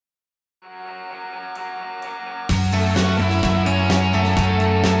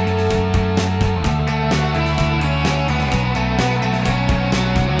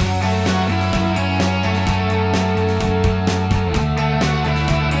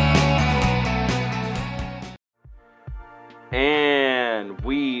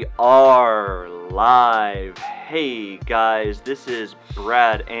are live. Hey guys, this is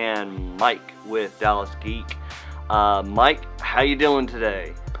Brad and Mike with Dallas Geek. Mike, how you doing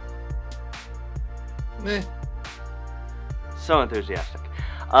today? Meh. So enthusiastic.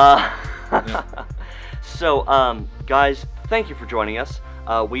 Yeah. So, guys, thank you for joining us.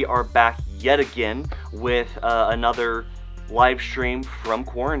 We are back yet again with another live stream from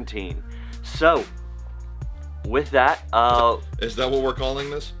quarantine. So, with that, Is that what we're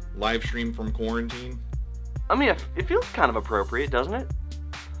calling this? Live stream from quarantine? I mean, it feels kind of appropriate, doesn't it?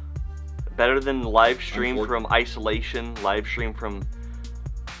 Better than live stream from isolation, live stream from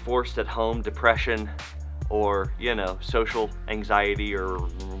forced at home depression, or, you know, social anxiety, or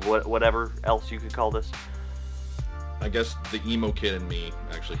whatever else you could call this. I guess the emo kid in me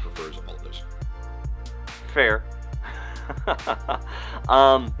actually prefers all this. Fair.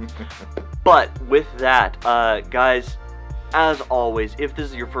 But with that, guys, as always, if this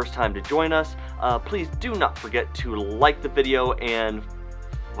is your first time to join us, please do not forget to like the video and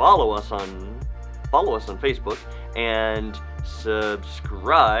follow us on Facebook and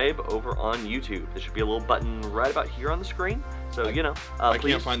subscribe over on YouTube. There should be a little button right about here on the screen. So I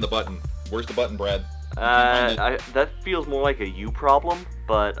please. can't find the button. Where's the button, Brad? That feels more like a you problem,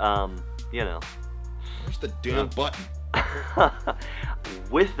 but Where's the damn button?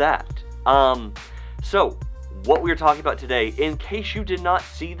 With that, so what we're talking about today, in case you did not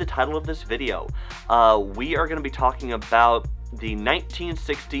see the title of this video, we are going to be talking about the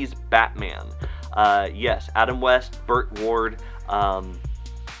 1960s Batman. Yes, Adam West, Burt Ward,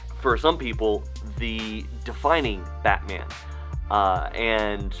 for some people, the defining Batman.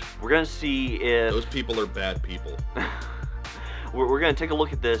 And we're going to see if... Those people are bad people. We're going to take a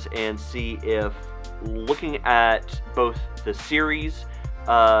look at this and see if, looking at both the series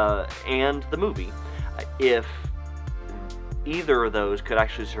and the movie, if either of those could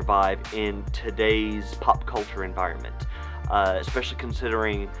actually survive in today's pop culture environment, especially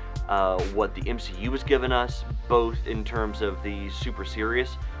considering what the MCU has given us, both in terms of the super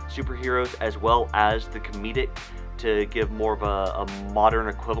serious superheroes as well as the comedic, to give more of a modern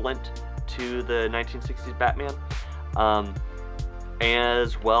equivalent to the 1960s Batman,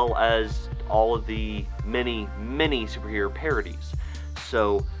 as well as all of the many superhero parodies.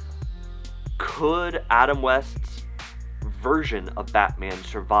 So, could Adam West's version of Batman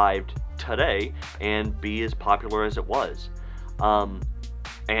survive today and be as popular as it was?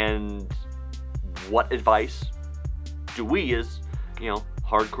 And what advice do we, as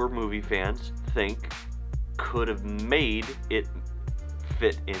hardcore movie fans, think could have made it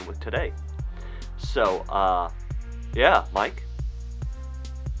fit in with today? So, yeah, Mike,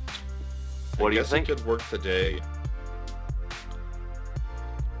 what do you think? I guess it could work today.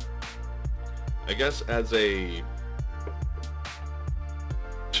 I guess as a...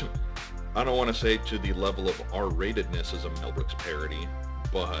 I don't want to say to the level of R-ratedness as a Mel Brooks parody,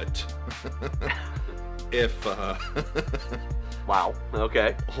 but if... Wow,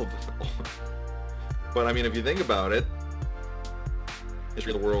 okay. But I mean, if you think about it,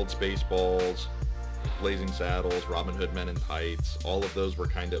 History of the World, Spaceballs, Blazing Saddles, Robin Hood Men in Tights, all of those were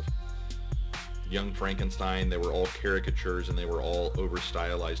kind of Young Frankenstein. They were all caricatures and they were all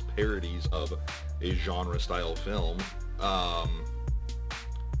over-stylized parodies of a genre-style film. I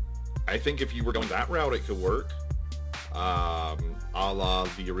think if you were going that route, it could work. A la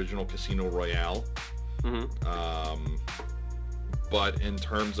the original Casino Royale. Mm-hmm. But in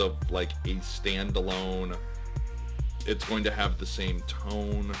terms of like a standalone, it's going to have the same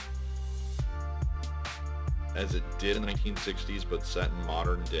tone as it did in the 1960s, but set in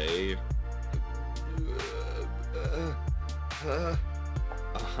modern day.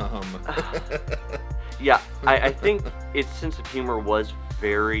 Yeah, I think its sense of humor was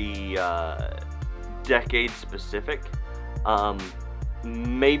very decade specific.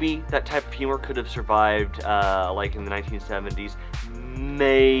 Maybe that type of humor could have survived like in the 1970s,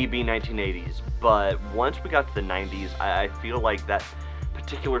 maybe 1980s, but once we got to the 90s, I feel like that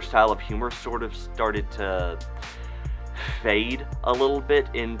particular style of humor sort of started to fade a little bit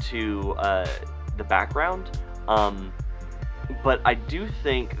into the background. But I do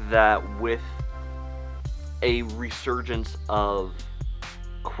think that with a resurgence of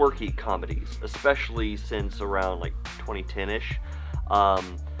quirky comedies, especially since around like 2010-ish, a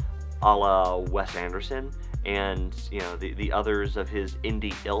la Wes Anderson and the others of his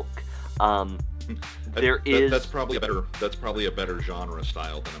indie ilk, that's probably a better genre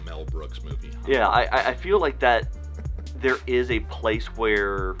style than a Mel Brooks movie. Yeah, I feel like that there is a place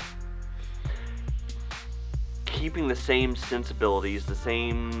where keeping the same sensibilities, the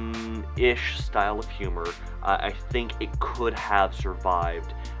same-ish style of humor, I think it could have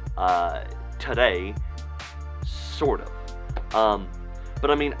survived today, sort of. But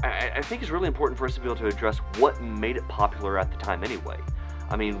I mean, I think it's really important for us to be able to address what made it popular at the time anyway.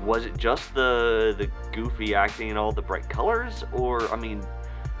 I mean, was it just the goofy acting and all the bright colors? Or, I mean,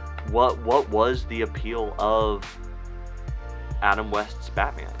 what was the appeal of Adam West's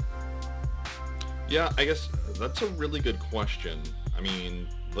Batman? Yeah, I guess that's a really good question. I mean,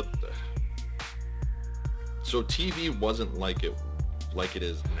 so TV wasn't like it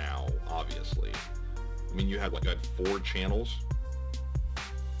is now, obviously. I mean, you had 4 channels.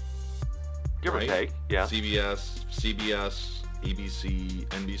 Give or take, yeah. CBS, ABC,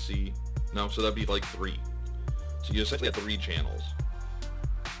 NBC. No, so that'd be 3. So you essentially had 3 channels.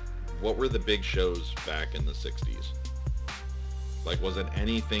 What were the big shows back in the 60s? Was it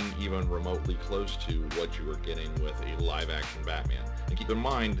anything even remotely close to what you were getting with a live-action Batman? And keep in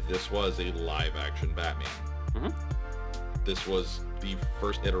mind, this was a live-action Batman. Mm-hmm. This was the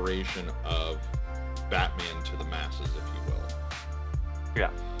first iteration of Batman to the masses, if you will.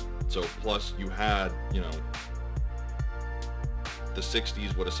 Yeah. So plus you had, the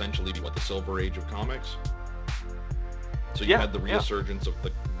 60s would essentially be the Silver Age of comics. So you had the resurgence of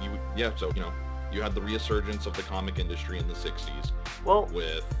you had the resurgence of the comic industry in the 60s. Well,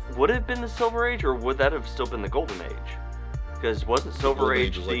 would it have been the Silver Age, or would that have still been the Golden Age? Because wasn't Silver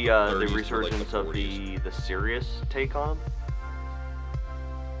Age the resurgence of the serious take on?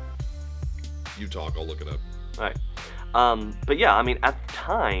 You talk, I'll look it up. Alright. But yeah, I mean, at the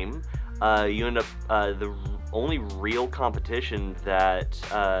time, you end up, the only real competition that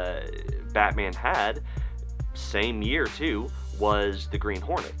Batman had, same year too, was the Green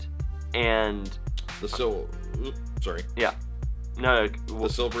Hornet. And... Yeah. No, the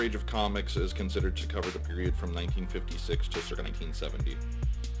Silver Age of comics is considered to cover the period from 1956 to circa 1970.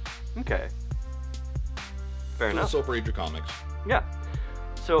 Okay. Fair enough. The Silver Age of comics. Yeah.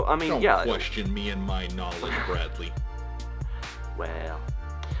 So, I mean, Don't question me and my knowledge, Bradley. Well.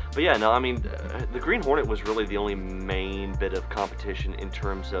 But yeah, no, I mean, the Green Hornet was really the only main bit of competition in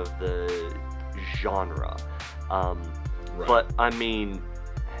terms of the genre. Right. But, I mean,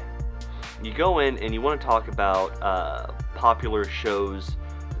 you go in and you want to talk about popular shows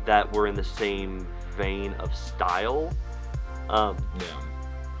that were in the same vein of style. Yeah.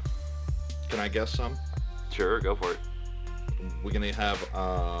 Can I guess some? Sure, go for it. We're going to have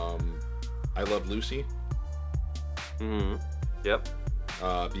I Love Lucy. Mm-hmm. Yep.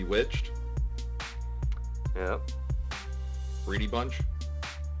 Bewitched. Yep. Brady Bunch.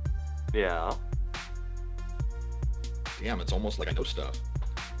 Yeah. Damn, it's almost like I know stuff.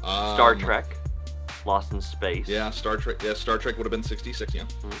 Star Trek. Lost in Space. Yeah, Star Trek. Yeah, Star Trek would have been 66, yeah.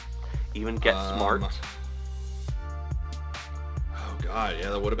 Mm-hmm. Even Get Smart. Oh, God, yeah,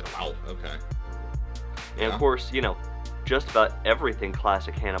 that would have been... Wow, okay. And, of course, just about everything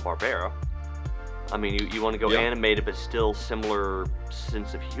classic Hanna-Barbera. I mean, you want to go animated, but still similar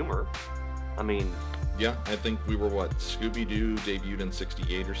sense of humor. I mean... Yeah, I think we were, Scooby-Doo debuted in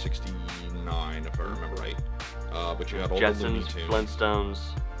 68 or 69, if I remember right. But you had all Jetsons, the Looney Tunes. Flintstones.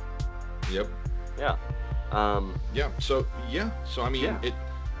 Yep. Yeah. So I mean, I'm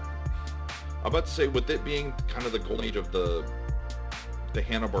about to say, with it being kind of the golden age of the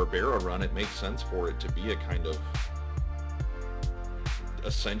Hanna-Barbera run, it makes sense for it to be a kind of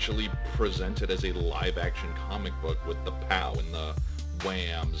essentially presented as a live-action comic book with the pow and the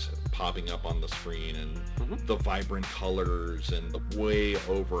whams popping up on the screen and the vibrant colors and the way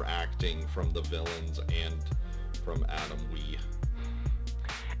overacting from the villains and from Adam Wee.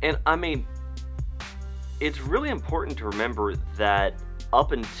 And I mean, it's really important to remember that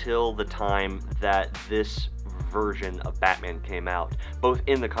up until the time that this version of Batman came out, both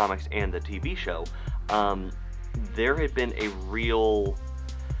in the comics and the TV show, there had been a real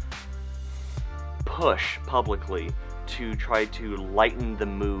push publicly to try to lighten the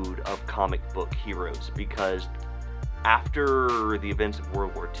mood of comic book heroes, because after the events of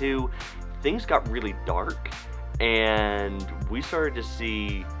World War II, things got really dark, and we started to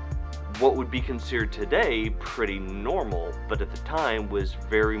see what would be considered today pretty normal, but at the time was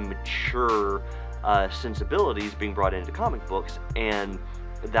very mature sensibilities being brought into comic books, and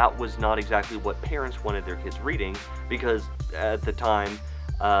that was not exactly what parents wanted their kids reading, because at the time,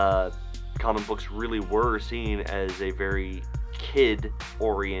 comic books really were seen as a very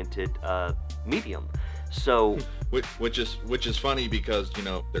kid-oriented medium. So, which is funny because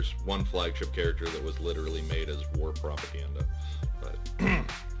there's one flagship character that was literally made as war propaganda. But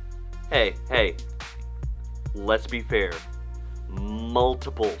hey, let's be fair.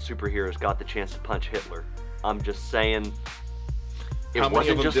 Multiple superheroes got the chance to punch Hitler. I'm just saying. It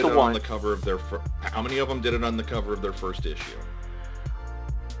wasn't just the one. How many of them did it on the cover of their first issue?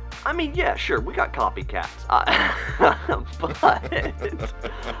 I mean, yeah, sure, we got copycats.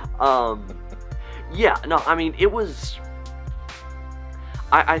 Yeah, no, I mean, it was...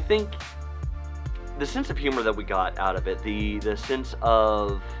 I think the sense of humor that we got out of it, the sense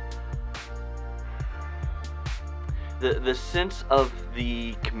of... The sense of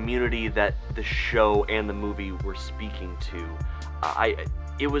the community that the show and the movie were speaking to,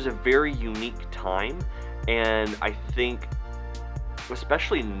 it was a very unique time, and I think,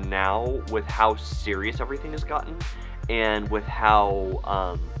 especially now with how serious everything has gotten, and with how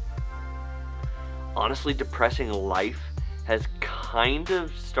honestly depressing life has kind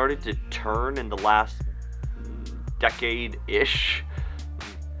of started to turn in the last decade-ish.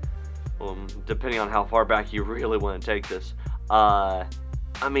 Depending on how far back you really want to take this. I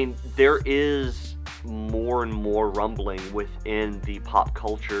mean, there is more and more rumbling within the pop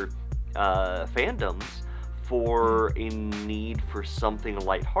culture fandoms for a need for something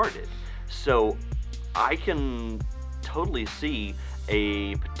lighthearted. So I can totally see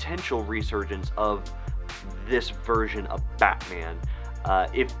a potential resurgence of this version of Batman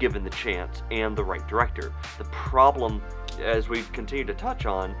if given the chance and the right director. The problem, as we continue to touch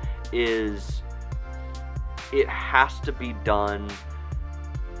on, is it has to be done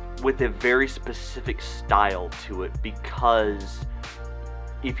with a very specific style to it, because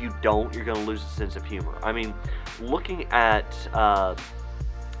if you don't, you're going to lose a sense of humor. I mean, looking at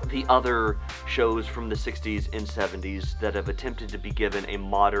the other shows from the 60s and 70s that have attempted to be given a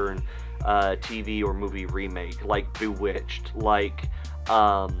modern TV or movie remake, like Bewitched, like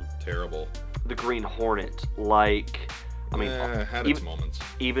terrible, The Green Hornet, like... I mean, had its moments.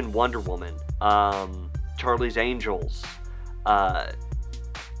 Even Wonder Woman, Charlie's Angels. Are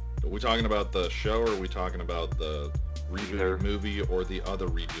we talking about the show, or are we talking about the rebooted movie, or the other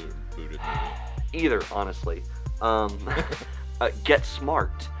rebooted movie? Either, honestly. Get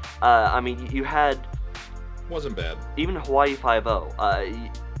Smart. I mean, you had... Wasn't bad. Even Hawaii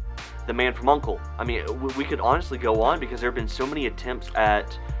Five-0. The Man from U.N.C.L.E. I mean, we could honestly go on, because there have been so many attempts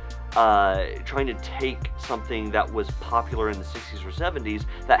at... trying to take something that was popular in the 60s or 70s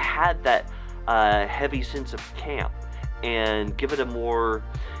that had that heavy sense of camp and give it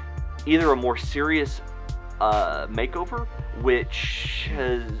either a more serious makeover, which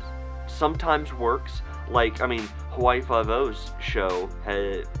sometimes works. Like, I mean, Hawaii Five-0's show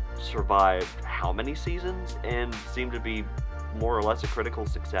had survived how many seasons and seemed to be more or less a critical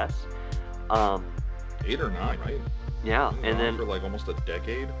success. 8 or 9, right? Yeah, and then for like almost a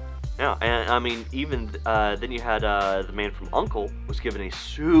decade. Yeah, and I mean, even then you had the Man from U.N.C.L.E. was given a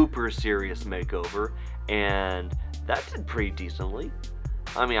super serious makeover, and that did pretty decently.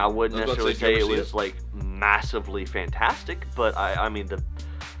 I mean, I wouldn't necessarily say it was like massively fantastic, but I mean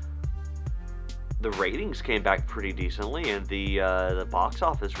the ratings came back pretty decently, and the box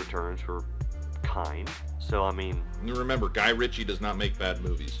office returns were kind. So I mean, remember, Guy Ritchie does not make bad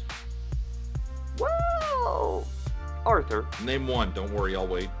movies. Well, Arthur. Name one. Don't worry, I'll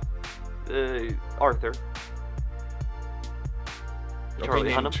wait. Arthur. Okay, Charlie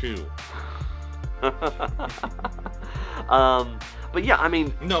name Hunnam. 2. But yeah, I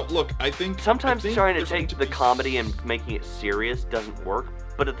mean... No, look, I think... Sometimes trying to take the comedy and making it serious doesn't work,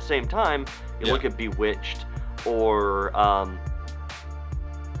 but at the same time, you look at Bewitched, or, I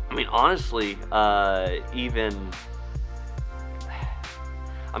mean, honestly, even...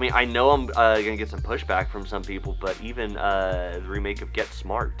 I mean, I know I'm going to get some pushback from some people, but even the remake of Get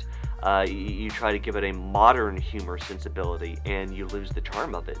Smart, you try to give it a modern humor sensibility, and you lose the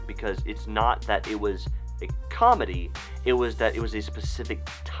charm of it, because it's not that it was a comedy, it was that it was a specific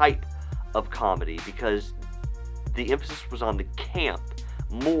type of comedy, because the emphasis was on the camp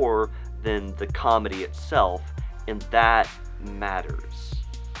more than the comedy itself, and that matters.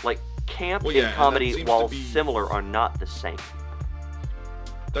 Like, camp and comedy, while similar, are not the same.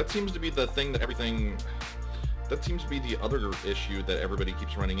 That seems to be the thing that that seems to be the other issue that everybody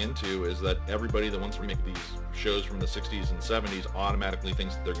keeps running into, is that everybody that wants to remake these shows from the 60s and 70s automatically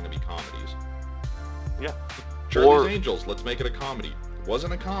thinks that they're going to be comedies. Yeah. Charlie's Angels, let's make it a comedy.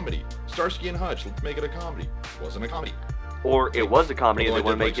 Wasn't a comedy. Starsky and Hutch, let's make it a comedy. Wasn't a comedy. Or it was a comedy and they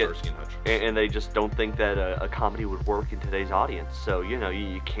want to make it, and they just don't think that a comedy would work in today's audience. So, you know,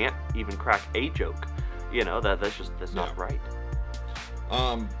 you can't even crack a joke. You know, that's not right.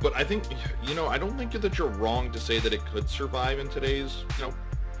 But I think, you know, I don't think that you're wrong to say that it could survive in today's, you know,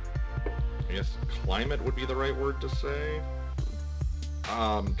 I guess climate would be the right word to say.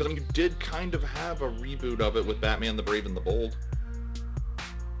 Because I mean, you did kind of have a reboot of it with Batman the Brave and the Bold.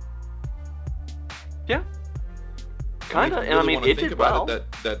 Yeah. Kind of, and I mean, it did well.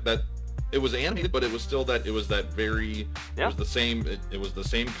 it was animated, but it was still that very Yeah. it was the same it was the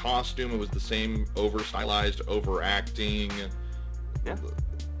same costume, it was the same over stylized, overacting. Yeah.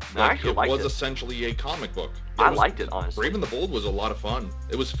 I Like, actually it liked was it. essentially a comic book. I liked it, honestly. Brave and the Bold was a lot of fun.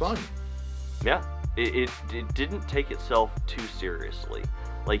 It was fun. Yeah. It didn't take itself too seriously.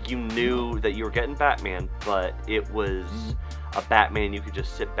 Like, you knew that you were getting Batman, but it was a Batman you could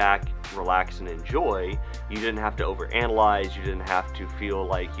just sit back, relax, and enjoy. You didn't have to overanalyze. You didn't have to feel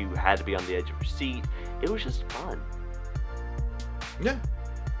like you had to be on the edge of your seat. It was just fun. Yeah.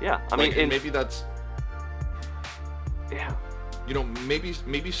 Yeah. I Like, mean, maybe that's, yeah. you know,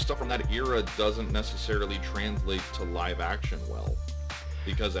 maybe stuff from that era doesn't necessarily translate to live action well,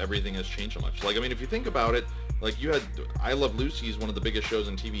 because everything has changed so much. Like, I mean, if you think about it, like, you had I Love Lucy is one of the biggest shows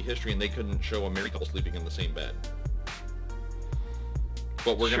in TV history, and they couldn't show a married couple sleeping in the same bed.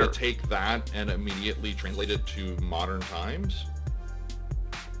 But we're Sure. going to take that and immediately translate it to modern times?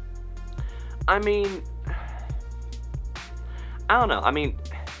 I mean, I don't know. I mean,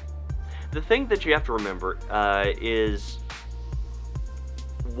 the thing that you have to remember is,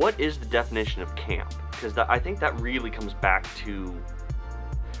 what is the definition of camp? Because I think that really comes back to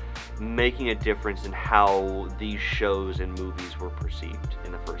making a difference in how these shows and movies were perceived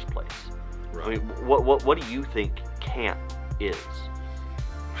in the first place. Right. I mean, what do you think camp is?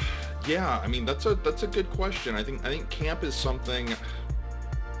 Yeah, I mean, that's a good question. I think camp is something,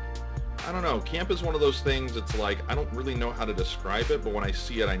 I don't know. Camp is one of those things, it's like, I don't really know how to describe it, but when I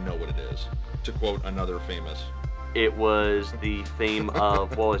see it, I know what it is. To quote another famous. It was the theme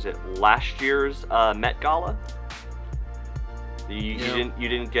of, what was it, last year's Met Gala? You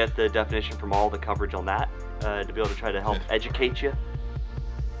didn't get the definition from all the coverage on that to be able to try to help educate you?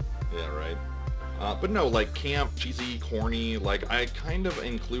 Yeah, right. But no, like, camp, cheesy, corny, like, I kind of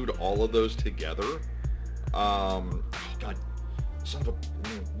include all of those together. Oh God, son of a,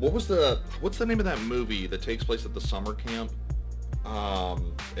 what's the name of that movie that takes place at the summer camp?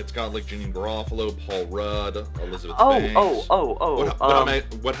 It's got, like, Janine Garofalo, Paul Rudd, Elizabeth Banks.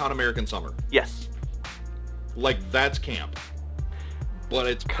 What Hot American Summer? Yes. Like, that's camp. But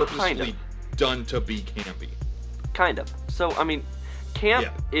it's purposely done to be campy. Kind of. So, I mean,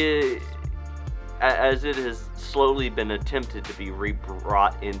 camp is, as it has slowly been attempted to be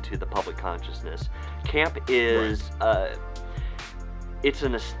re-brought into the public consciousness, camp is, it's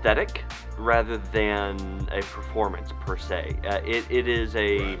an aesthetic rather than a performance per se. It is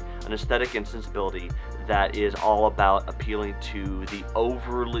an aesthetic and sensibility that is all about appealing to the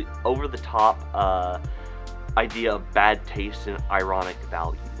over-the-top idea of bad taste and ironic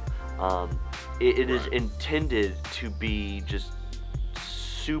value. It is intended to be just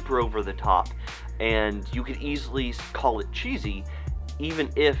super over the top, and you could easily call it cheesy, even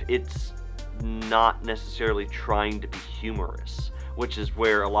if it's not necessarily trying to be humorous, which is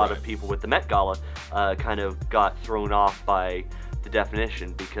where a lot of people with the Met Gala kind of got thrown off by the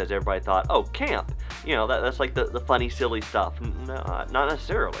definition, because everybody thought, oh, camp, you know, that's like the funny, silly stuff. No, not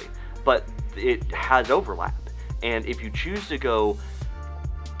necessarily, but it has overlap. And if you choose to go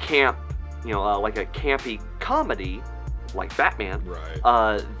camp, you know, like a campy comedy, like Batman,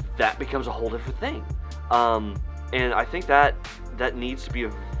 that becomes a whole different thing. And I think that needs to be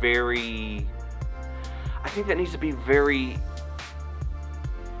very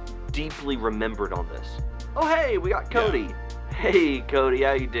deeply remembered on this. Oh, hey, we got Cody. Yeah. Hey, Cody,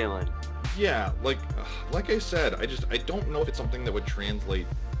 how you doing? Yeah, like I said, I don't know if it's something that would translate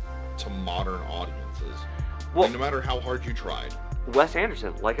to modern audiences. Well, like, no matter how hard you tried. Wes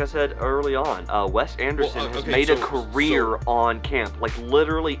Anderson, like I said early on, Wes Anderson has made a career on camp. Like,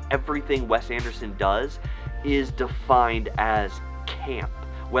 literally everything Wes Anderson does is defined as camp.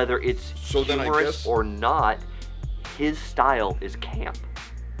 Whether it's humorous or not, his style is camp.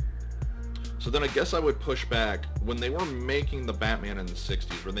 So then I guess I would push back. When they were making the Batman in the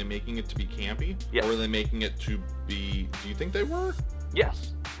 60s, were they making it to be campy? Yes. Or were they making it to be... Do you think they were?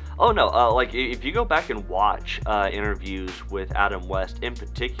 Yes. Oh, no. Like, if you go back and watch interviews with Adam West in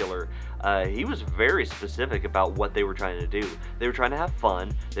particular, he was very specific about what they were trying to do. They were trying to have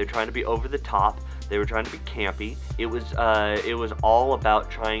fun. They were trying to be over the top. They were trying to be campy. It was all about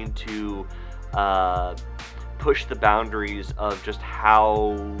trying to push the boundaries of just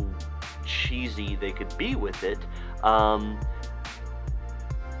how cheesy they could be with it,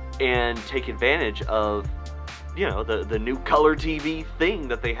 and take advantage of, you know, the new color TV thing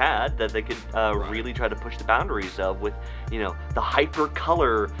that they had, that they could really try to push the boundaries of, with, you know, the hyper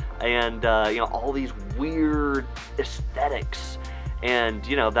color and you know, all these weird aesthetics. And,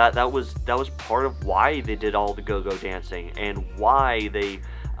 you know, that was part of why they did all the go-go dancing, and why they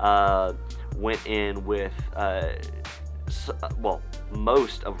went in with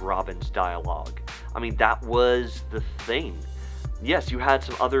most of Robin's dialogue. I mean, that was the thing. Yes, you had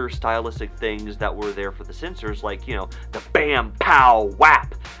some other stylistic things that were there for the censors, like, you know, the bam, pow,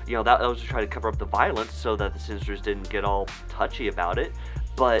 whap. You know, that was to try to cover up the violence so that the censors didn't get all touchy about it.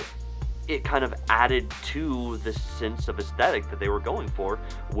 But it kind of added to the sense of aesthetic that they were going for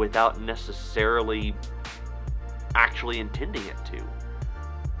without necessarily actually intending it to.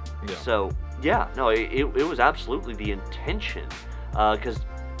 Yeah. So, yeah, no, it was absolutely the intention. Because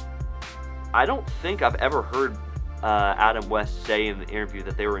I don't think I've ever heard Adam West say in the interview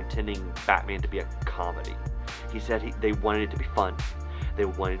that they were intending Batman to be a comedy. He said they wanted it to be fun. They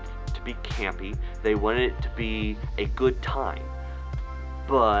wanted it to be campy. They wanted it to be a good time.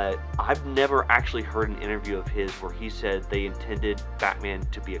 But I've never actually heard an interview of his where he said they intended Batman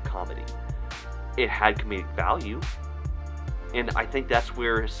to be a comedy. It had comedic value. And I think that's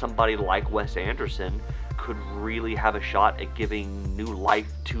where somebody like Wes Anderson could really have a shot at giving new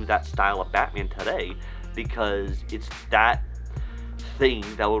life to that style of Batman today, because it's that thing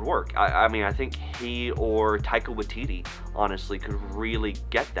that would work. I mean, I think he or Taika Waititi, honestly, could really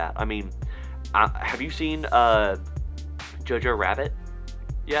get that. I mean, have you seen Jojo Rabbit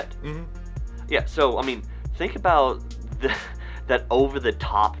yet? Mm-hmm. Yeah, so, I mean, think about that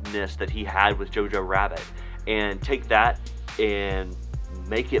over-the-topness that he had with Jojo Rabbit, and take that and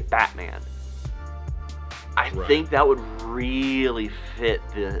make it Batman. I think that would really fit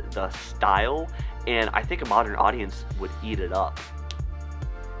the style, and I think a modern audience would eat it up.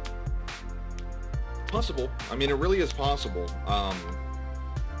 Possible. I mean, it really is possible.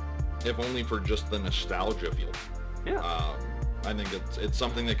 If only for just the nostalgia feel. Yeah. I think it's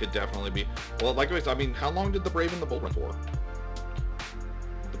something that could definitely be. Well, like I said, I mean, how long did The Brave and the Bold run for?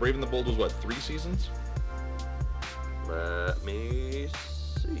 The Brave and the Bold was what, 3 seasons? Let me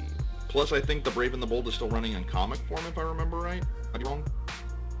see. Plus, I think The Brave and the Bold is still running in comic form, if I remember right. Am I wrong?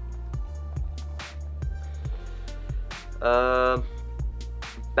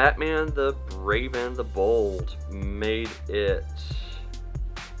 Batman the Brave and the Bold made it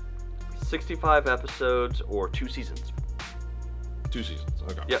 65 episodes or 2 seasons. 2 seasons,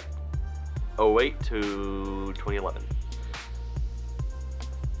 okay. Yep. 08 to 2011.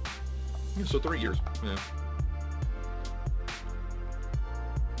 Yeah, so 3 years, yeah.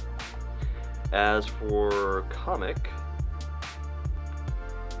 As for comic,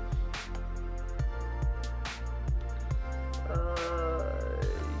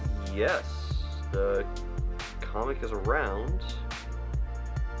 yes, the comic is around,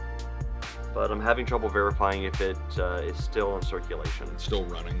 but I'm having trouble verifying if it is still in circulation. It's still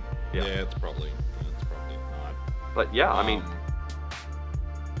running. Yeah, it's probably not. But yeah, I mean,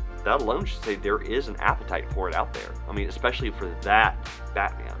 that alone should say there is an appetite for it out there. I mean, especially for that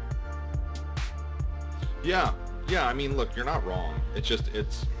Batman. Yeah, I mean, look, you're not wrong. I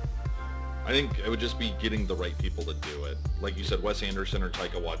think it would just be getting the right people to do it. Like you said, Wes Anderson or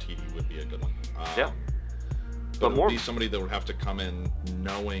Taika Waititi would be a good one. Yeah. But it would be somebody that would have to come in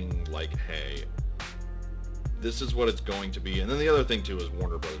knowing, like, hey, this is what it's going to be. And then the other thing, too, is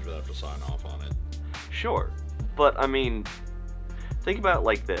Warner Brothers would have to sign off on it. Sure. But, I mean, think about it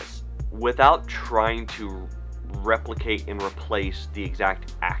like this. Without trying to replicate and replace the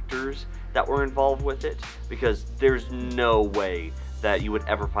exact actors that were involved with it, because there's no way that you would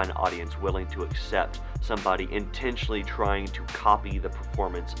ever find an audience willing to accept somebody intentionally trying to copy the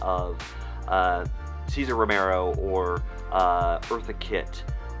performance of Cesar Romero or Eartha Kitt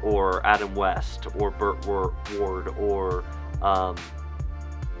or Adam West or Burt Ward or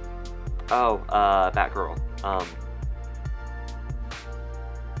Batgirl.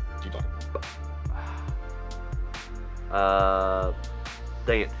 Keep talking.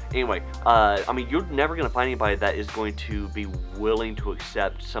 Dang it. Anyway, I mean, you're never going to find anybody that is going to be willing to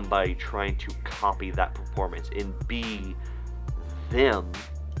accept somebody trying to copy that performance and be them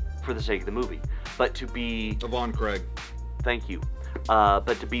for the sake of the movie. But to be... Yvonne Craig. Thank you.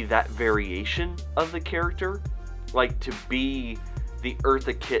 But to be that variation of the character, like to be the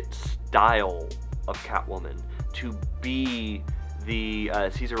Eartha Kitt style of Catwoman, to be the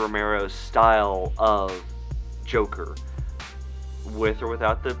Cesar Romero style of Joker, with or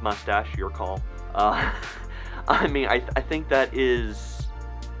without the mustache, your call. I mean, I think that is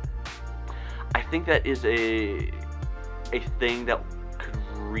a thing that could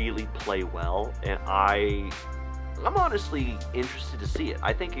really play well, and I'm honestly interested to see it.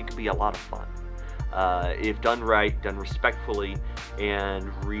 I think it could be a lot of fun if done right, done respectfully, and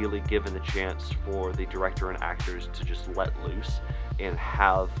really given the chance for the director and actors to just let loose and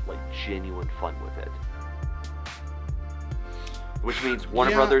have like genuine fun with it. Which means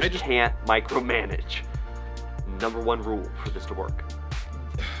Warner Brothers can't micromanage. Number one rule for this to work.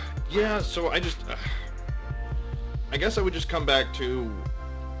 Yeah, so I guess I would just come back to,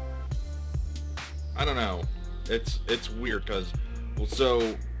 I don't know. It's weird because, well,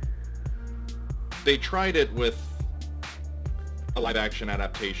 so they tried it with a live action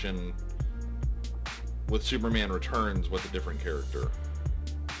adaptation with Superman Returns with a different character.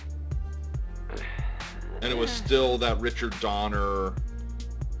 And it was still that Richard Donner,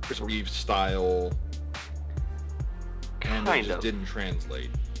 Chris Reeve style, and it just didn't translate.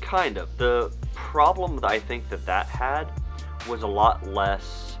 Kind of. The problem that I think that had was a lot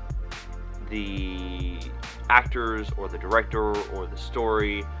less the actors or the director or the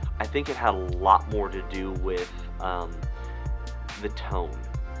story. I think it had a lot more to do with the tone.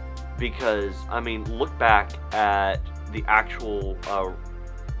 Because, I mean, look back at the actual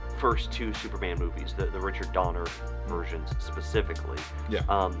first two Superman movies, the Richard Donner versions specifically.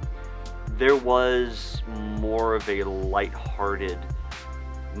 Yeah. There was more of a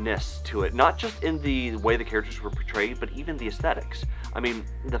lightheartedness to it, not just in the way the characters were portrayed, but even the aesthetics. I mean,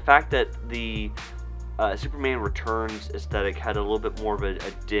 the fact that the Superman Returns aesthetic had a little bit more of a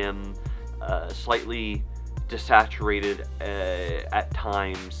dim, slightly desaturated at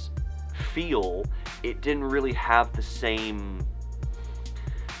times feel, it didn't really have the same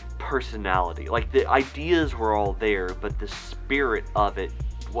personality. Like, the ideas were all there, but the spirit of it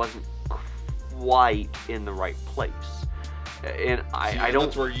wasn't quite in the right place. And I don't.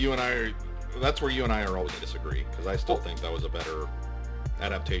 That's where you and I are always going to disagree, because I still think that was a better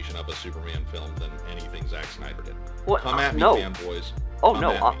adaptation of a Superman film than anything Zack Snyder did. Come at me, fanboys. Oh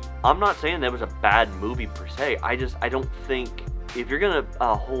no, I'm not saying that was a bad movie per se. I don't think if you're gonna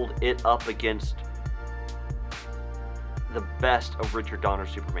hold it up against the best of Richard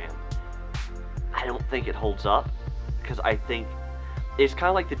Donner's Superman, I don't think it holds up, because I think it's kind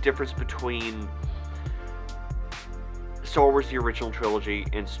of like the difference between Star Wars the original trilogy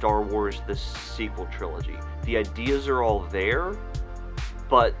and Star Wars the sequel trilogy. The ideas are all there,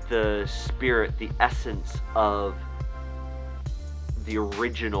 but the spirit, the essence of the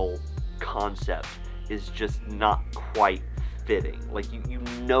original concept is just not quite fitting. Like, you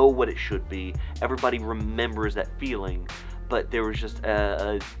know what it should be. Everybody remembers that feeling, but there was just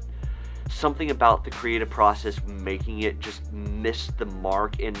something about the creative process making it just miss the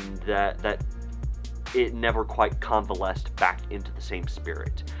mark, in that it never quite convalesced back into the same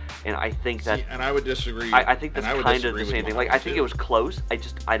spirit. And I think that... and I would disagree. I think that's kind of the same thing. Like, I think it was close.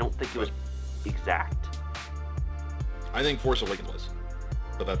 I don't think it was exact. I think Force Awakens was.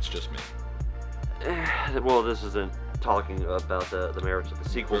 But that's just me. Well, this isn't talking about the merits of the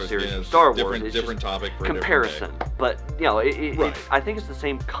sequel series from Star Wars. It's different topic for comparison. A different day. But, you know, right. I think it's the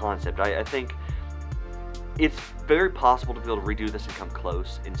same concept. I think it's very possible to be able to redo this and come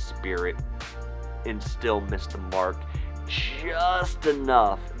close in spirit and still miss the mark just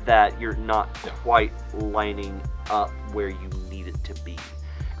enough that you're not quite lining up where you need it to be.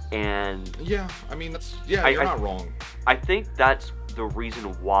 And yeah, I mean, that's you're not wrong. I think that's the reason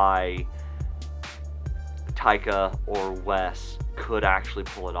why Taika or Wes could actually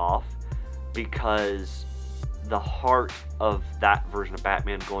pull it off, because the heart of that version of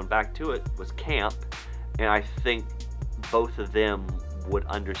Batman, going back to it, was camp, and I think both of them would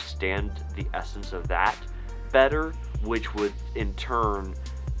understand the essence of that better, which would in turn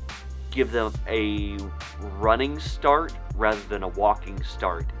give them a running start rather than a walking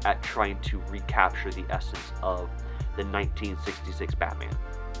start at trying to recapture the essence of the 1966 Batman.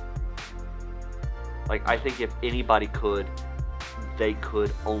 Like, I think if anybody could, they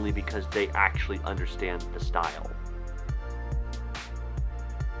could, only because they actually understand the style.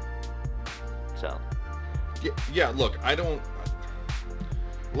 So. Yeah, look, I don't...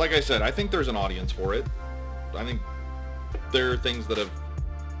 Like I said, I think there's an audience for it. I think there are things that have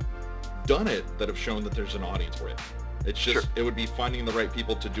done it that have shown that there's an audience for it. It's just, It would be finding the right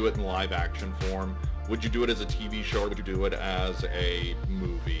people to do it in live action form. Would you do it as a TV show, or would you do it as a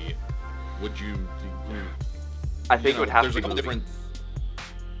movie? Would you... I think it would have to be a couple different...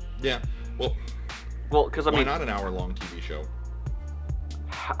 Yeah, well, because I mean... Why not an hour-long TV show?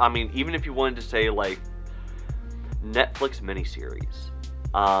 I mean, even if you wanted to say, like, Netflix miniseries,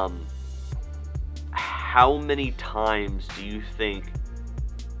 how many times do you think,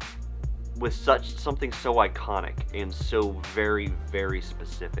 with something so iconic and so very, very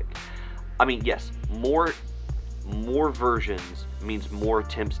specific? I mean, yes, more versions means more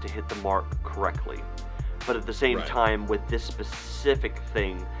attempts to hit the mark correctly. But at the same time, with this specific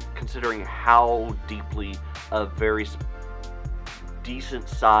thing, considering how deeply a very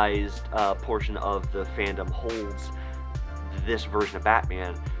decent-sized portion of the fandom holds this version of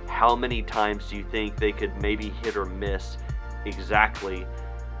Batman, how many times do you think they could maybe hit or miss exactly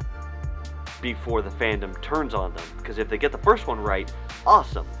before the fandom turns on them. Because if they get the first one right,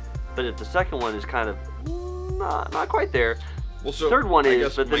 awesome. But if the second one is kind of not quite there, well, so third one I is,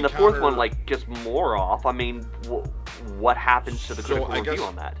 guess but then my the fourth counter- one like gets more off. I mean, what happens to the So critical I review guess-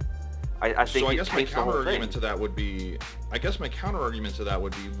 on that? I think So I it guess my takes the whole counter thing. argument to that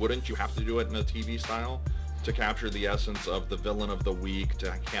would be, wouldn't you have to do it in a TV style to capture the essence of the villain of the week,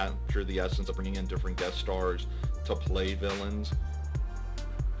 to capture the essence of bringing in different guest stars to play villains?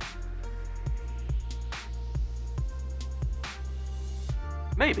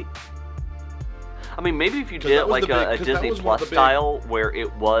 Maybe. I mean, maybe if you 'Cause did that was like the big- a 'cause that Disney was one Plus of the big- style, where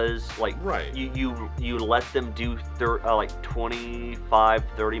it was like Right. you let them do like 25,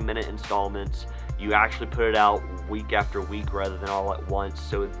 30-minute installments. You actually put it out week after week rather than all at once,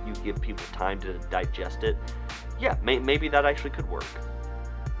 so you give people time to digest it. Yeah, maybe that actually could work.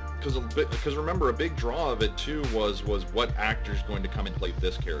 Because remember, a big draw of it too was what actor's going to come and play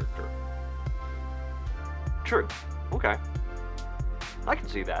this character. True. Okay. I can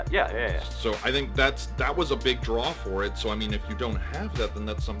see that. Yeah. So I think that was a big draw for it. So I mean, if you don't have that, then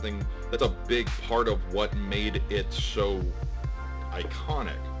that's a big part of what made it so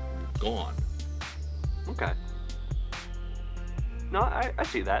iconic. Gone. Okay. No, I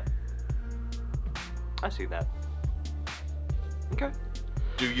see that. I see that. Okay.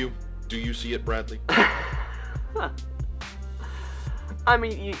 Do you see it, Bradley? I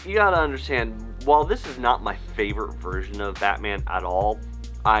mean, you gotta understand, while this is not my favorite version of Batman at all,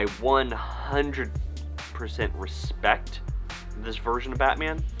 I 100% respect this version of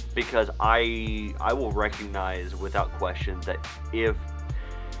Batman, because I will recognize without question that if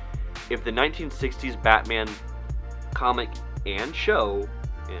the 1960s Batman comic and show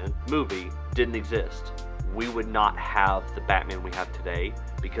and movie didn't exist, we would not have the Batman we have today,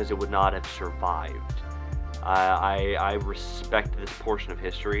 because it would not have survived. I respect this portion of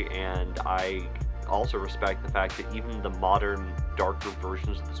history, and I also respect the fact that even the modern, darker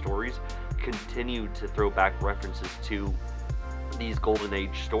versions of the stories continue to throw back references to these Golden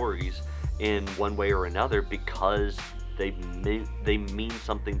Age stories in one way or another, because they mean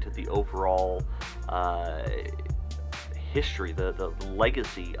something to the overall history, the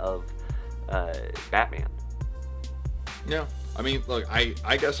legacy of Batman. Yeah. I mean, look, I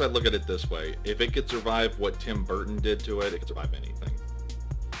guess I look at it this way. If it could survive what Tim Burton did to it, it could survive anything.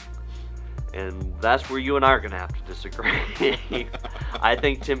 And that's where you and I are going to have to disagree. I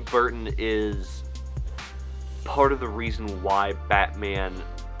think Tim Burton is part of the reason why Batman...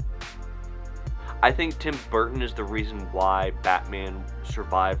 I think Tim Burton is the reason why Batman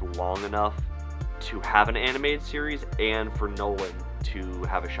survived long enough to have an animated series and for Nolan to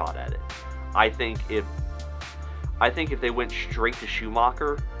have a shot at it. I think if they went straight to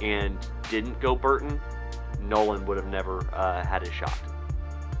Schumacher and didn't go Burton, Nolan would have never had his shot.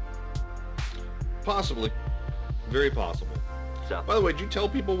 Possibly. Very possible. So. By the way, did you tell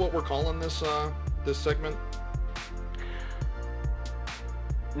people what we're calling this segment?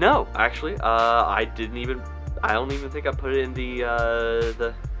 No, actually, I don't even think I put it in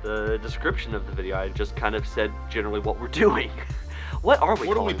the description of the video. I just kind of said generally what we're doing. What are we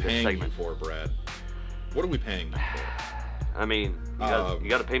calling this segment? What are we paying you for, Brad? What are we paying you for? I mean, you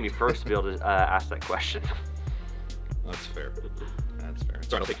got to pay me first to be able to ask that question. That's fair. That's fair.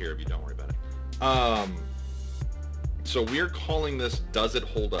 Sorry, I'll take care of you. Don't worry about it. So we're calling this "Does It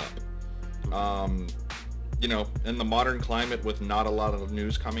Hold Up?" You know, in the modern climate with not a lot of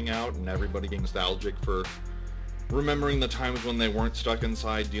news coming out and everybody getting nostalgic for remembering the times when they weren't stuck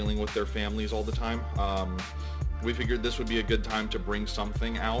inside dealing with their families all the time, we figured this would be a good time to bring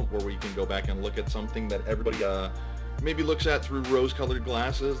something out where we can go back and look at something that everybody maybe looks at through rose-colored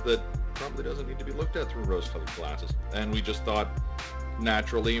glasses that probably doesn't need to be looked at through rose-colored glasses. And we just thought,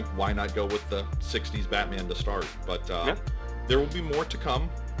 naturally, why not go with the 60s Batman to start? But there will be more to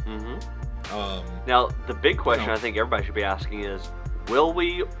come. Mm-hmm. Now, the big question I think everybody should be asking is, will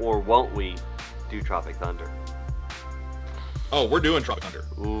we or won't we do Tropic Thunder? Oh, we're doing Tropic Thunder.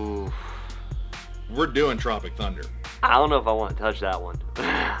 Ooh. We're doing Tropic Thunder. I don't know if I want to touch that one.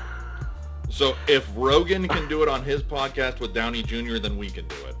 So if Rogan can do it on his podcast with Downey Jr., then we can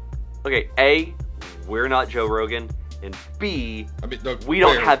do it. Okay, A, we're not Joe Rogan, and B, look, we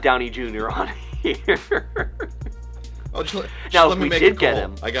don't have Downey Jr. on here. Oh, just now, let if me we make did a get call.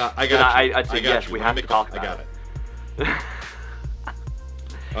 him, I got then you. I'd say yes, we have to talk about it. I got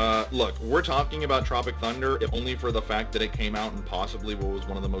it. Look, we're talking about Tropic Thunder, if only for the fact that it came out in possibly what was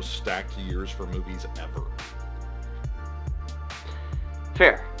one of the most stacked years for movies ever.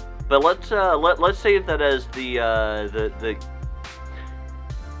 Fair, but let's save that as the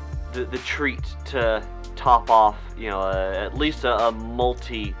treat to top off, at least a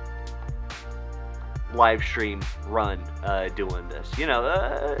multi live stream run doing this.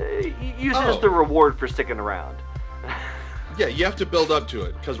 Use it as the reward for sticking around. Yeah, you have to build up to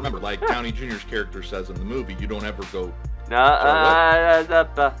it, because remember, like Downey Jr.'s character says in the movie, you don't ever go.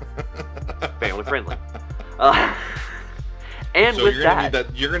 Family friendly. And so with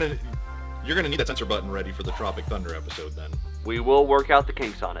you're gonna need that censor button ready for the Tropic Thunder episode. Then we will work out the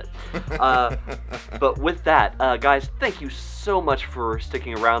kinks on it. But with that, guys, thank you so much for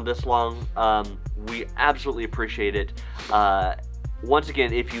sticking around this long. We absolutely appreciate it. Once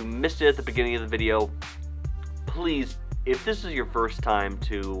again, if you missed it at the beginning of the video, please, if this is your first time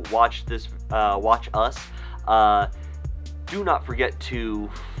to watch us, do not forget to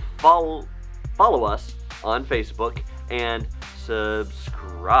follow us on Facebook and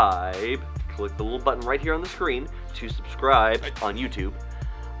subscribe. Click the little button right here on the screen to subscribe on YouTube.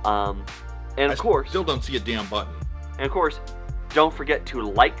 And of course, still don't see a damn button. And of course, don't forget to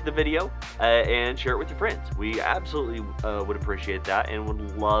like the video and share it with your friends. We absolutely would appreciate that and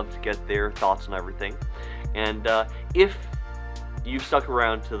would love to get their thoughts on everything. And if you've stuck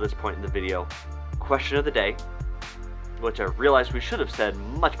around to this point in the video, question of the day, which I realized we should have said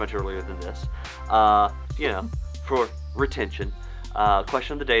much earlier than this, for retention.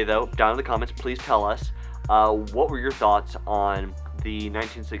 Question of the day, though, down in the comments, please tell us what were your thoughts on the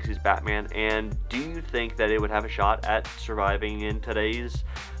 1960s Batman, and do you think that it would have a shot at surviving in today's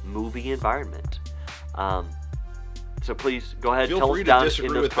movie environment? So please go ahead and tell us down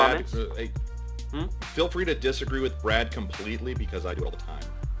in those comments. Feel free to disagree with Brad completely, because I do it all the time.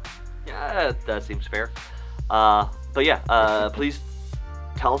 Yeah, that seems fair. But yeah, please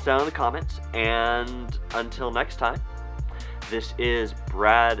tell us down in the comments, and until next time, this is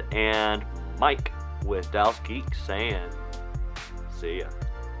Brad and Mike with Dallas Geeks saying, see ya.